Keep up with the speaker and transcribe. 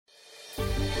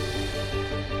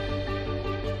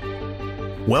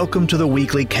Welcome to the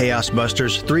weekly Chaos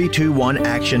Busters 321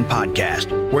 Action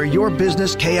Podcast, where your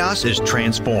business chaos is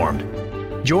transformed.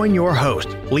 Join your host,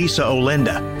 Lisa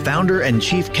Olinda, founder and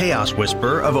chief chaos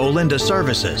whisperer of Olinda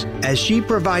Services, as she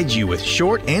provides you with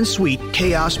short and sweet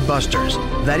chaos busters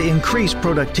that increase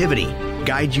productivity,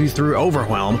 guide you through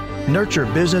overwhelm, nurture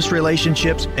business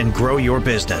relationships, and grow your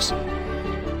business.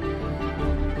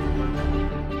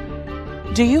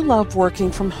 Do you love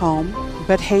working from home,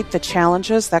 but hate the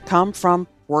challenges that come from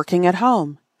working at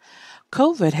home?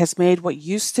 COVID has made what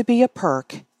used to be a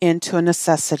perk into a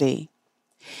necessity.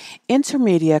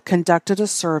 Intermedia conducted a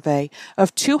survey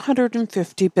of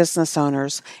 250 business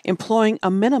owners employing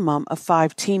a minimum of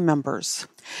 5 team members.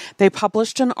 They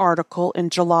published an article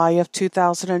in July of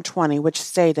 2020 which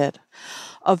stated,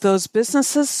 of those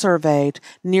businesses surveyed,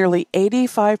 nearly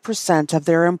 85% of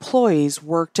their employees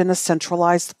worked in a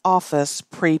centralized office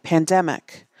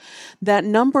pre-pandemic. That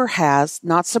number has,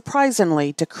 not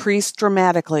surprisingly, decreased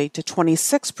dramatically to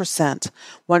 26%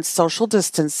 once social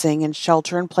distancing and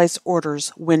shelter-in-place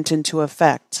orders went into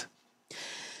effect.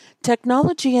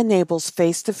 Technology enables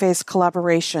face-to-face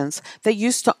collaborations that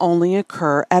used to only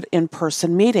occur at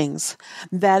in-person meetings.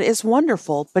 That is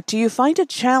wonderful, but do you find it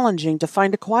challenging to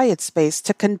find a quiet space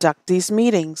to conduct these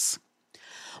meetings?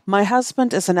 My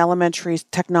husband is an elementary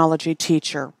technology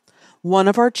teacher. One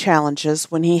of our challenges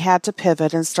when he had to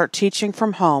pivot and start teaching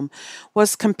from home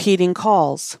was competing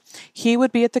calls. He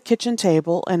would be at the kitchen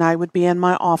table and I would be in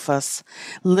my office.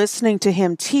 Listening to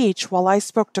him teach while I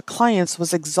spoke to clients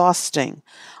was exhausting.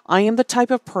 I am the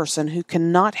type of person who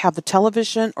cannot have the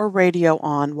television or radio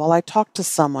on while I talk to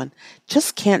someone.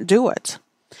 Just can't do it.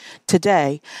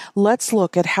 Today, let's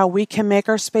look at how we can make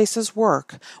our spaces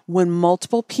work when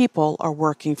multiple people are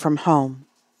working from home.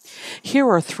 Here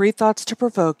are 3 thoughts to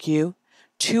provoke you,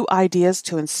 2 ideas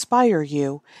to inspire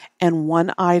you, and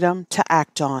 1 item to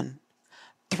act on.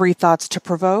 3 thoughts to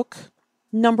provoke.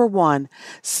 Number 1,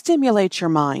 stimulate your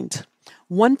mind.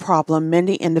 One problem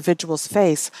many individuals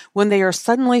face when they are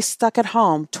suddenly stuck at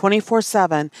home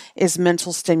 24/7 is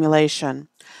mental stimulation.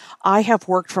 I have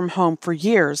worked from home for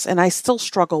years and I still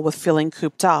struggle with feeling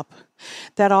cooped up.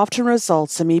 That often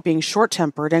results in me being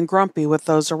short-tempered and grumpy with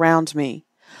those around me.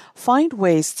 Find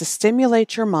ways to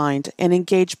stimulate your mind and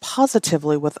engage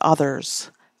positively with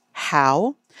others.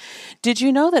 How? Did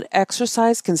you know that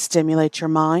exercise can stimulate your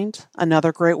mind?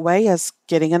 Another great way is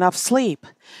getting enough sleep.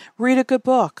 Read a good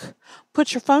book.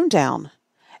 Put your phone down.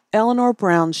 Eleanor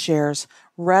Brown shares,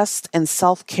 rest and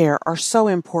self-care are so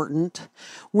important.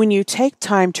 When you take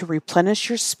time to replenish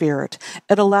your spirit,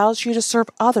 it allows you to serve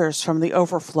others from the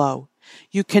overflow.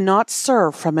 You cannot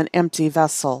serve from an empty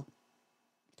vessel.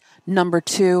 Number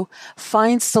 2,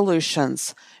 find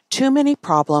solutions. Too many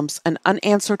problems and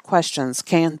unanswered questions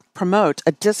can promote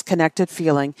a disconnected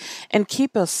feeling and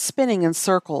keep us spinning in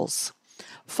circles.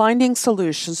 Finding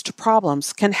solutions to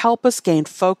problems can help us gain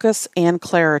focus and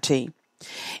clarity.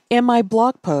 In my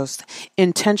blog post,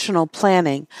 Intentional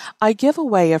Planning, I give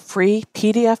away a free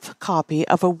PDF copy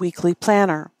of a weekly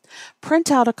planner. Print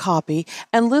out a copy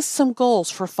and list some goals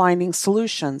for finding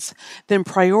solutions, then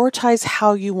prioritize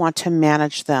how you want to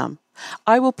manage them.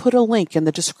 I will put a link in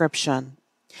the description.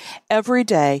 Every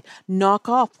day, knock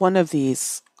off one of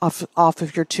these off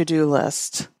of your to-do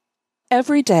list.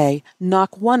 Every day,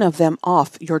 knock one of them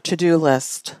off your to-do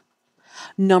list.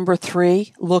 Number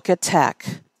 3, look at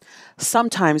tech.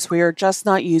 Sometimes we are just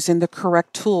not using the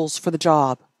correct tools for the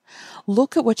job.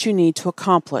 Look at what you need to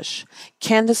accomplish.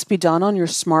 Can this be done on your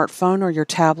smartphone or your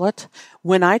tablet?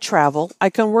 When I travel, I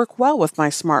can work well with my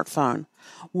smartphone.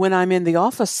 When I'm in the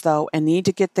office, though, and need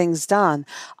to get things done,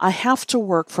 I have to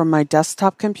work from my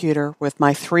desktop computer with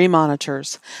my 3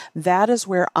 monitors. That is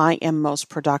where I am most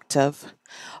productive.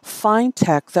 Find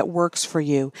tech that works for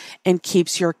you and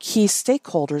keeps your key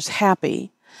stakeholders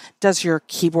happy. Does your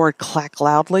keyboard clack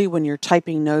loudly when you're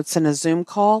typing notes in a Zoom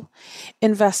call?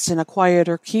 Invest in a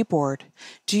quieter keyboard.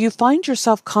 Do you find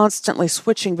yourself constantly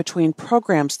switching between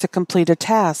programs to complete a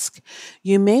task?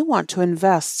 You may want to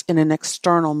invest in an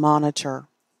external monitor.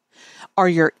 Are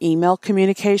your email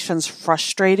communications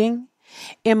frustrating?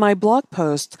 In my blog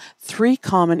post, 3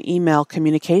 Common Email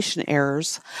Communication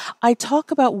Errors, I talk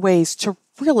about ways to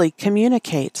really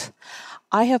communicate.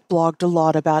 I have blogged a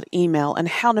lot about email and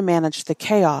how to manage the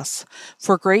chaos.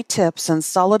 For great tips and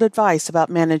solid advice about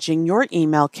managing your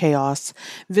email chaos,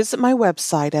 visit my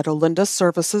website at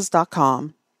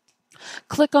olindaservices.com.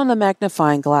 Click on the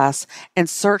magnifying glass and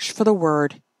search for the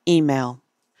word email.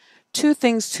 2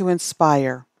 things to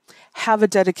inspire. Have a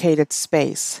dedicated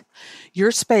space.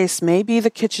 Your space may be the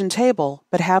kitchen table,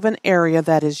 but have an area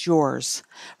that is yours.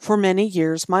 For many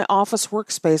years, my office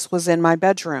workspace was in my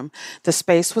bedroom. The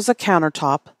space was a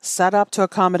countertop, set up to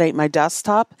accommodate my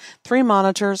desktop, 3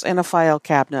 monitors, and a file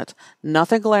cabinet.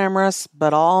 Nothing glamorous,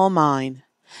 but all mine.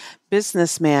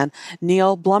 Businessman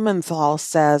Neil Blumenthal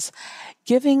says,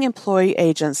 giving employee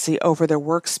agency over their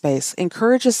workspace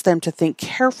encourages them to think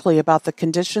carefully about the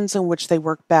conditions in which they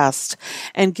work best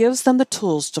and gives them the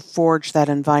tools to forge that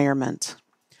environment.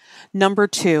 Number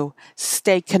 2,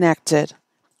 stay connected.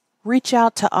 Reach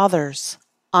out to others.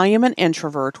 I am an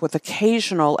introvert with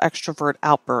occasional extrovert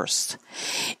outbursts.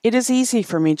 It is easy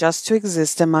for me just to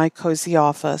exist in my cozy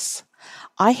office.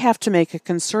 I have to make a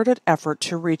concerted effort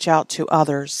to reach out to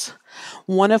others.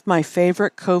 One of my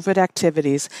favorite COVID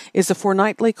activities is a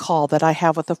fortnightly call that I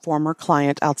have with a former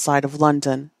client outside of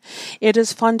London. It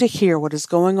is fun to hear what is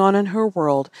going on in her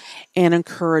world and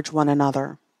encourage one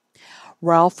another.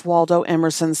 Ralph Waldo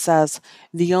Emerson says,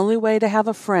 the only way to have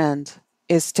a friend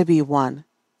is to be one.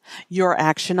 Your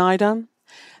action item?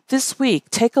 This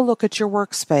week, take a look at your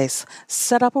workspace.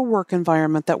 Set up a work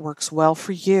environment that works well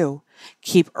for you.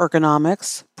 Keep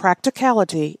ergonomics,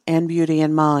 practicality, and beauty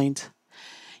in mind.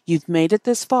 You've made it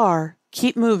this far.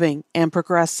 Keep moving and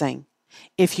progressing.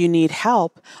 If you need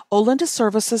help, Olinda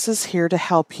Services is here to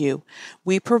help you.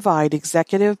 We provide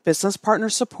executive business partner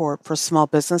support for small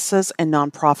businesses and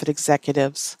nonprofit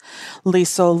executives.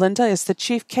 Lisa Olinda is the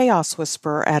Chief Chaos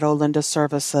Whisperer at Olinda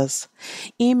Services.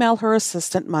 Email her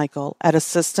assistant Michael at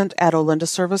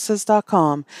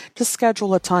assistant@olindaservices.com to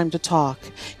schedule a time to talk.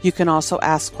 You can also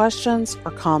ask questions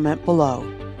or comment below.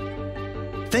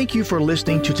 Thank you for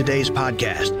listening to today's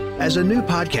podcast. As a new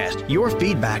podcast, your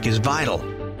feedback is vital.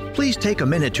 Please take a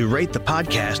minute to rate the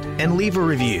podcast and leave a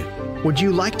review. Would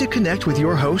you like to connect with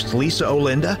your host, Lisa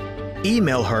Olinda?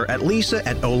 Email her at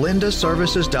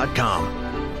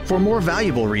lisa@olindaservices.com. For more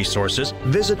valuable resources,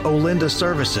 visit Olinda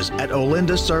Services at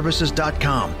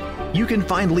olindaservices.com. You can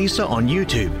find Lisa on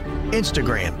YouTube,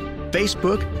 Instagram,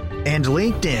 Facebook, and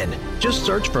LinkedIn. Just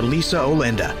search for Lisa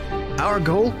Olinda. Our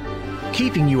goal?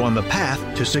 Keeping you on the path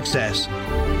to success.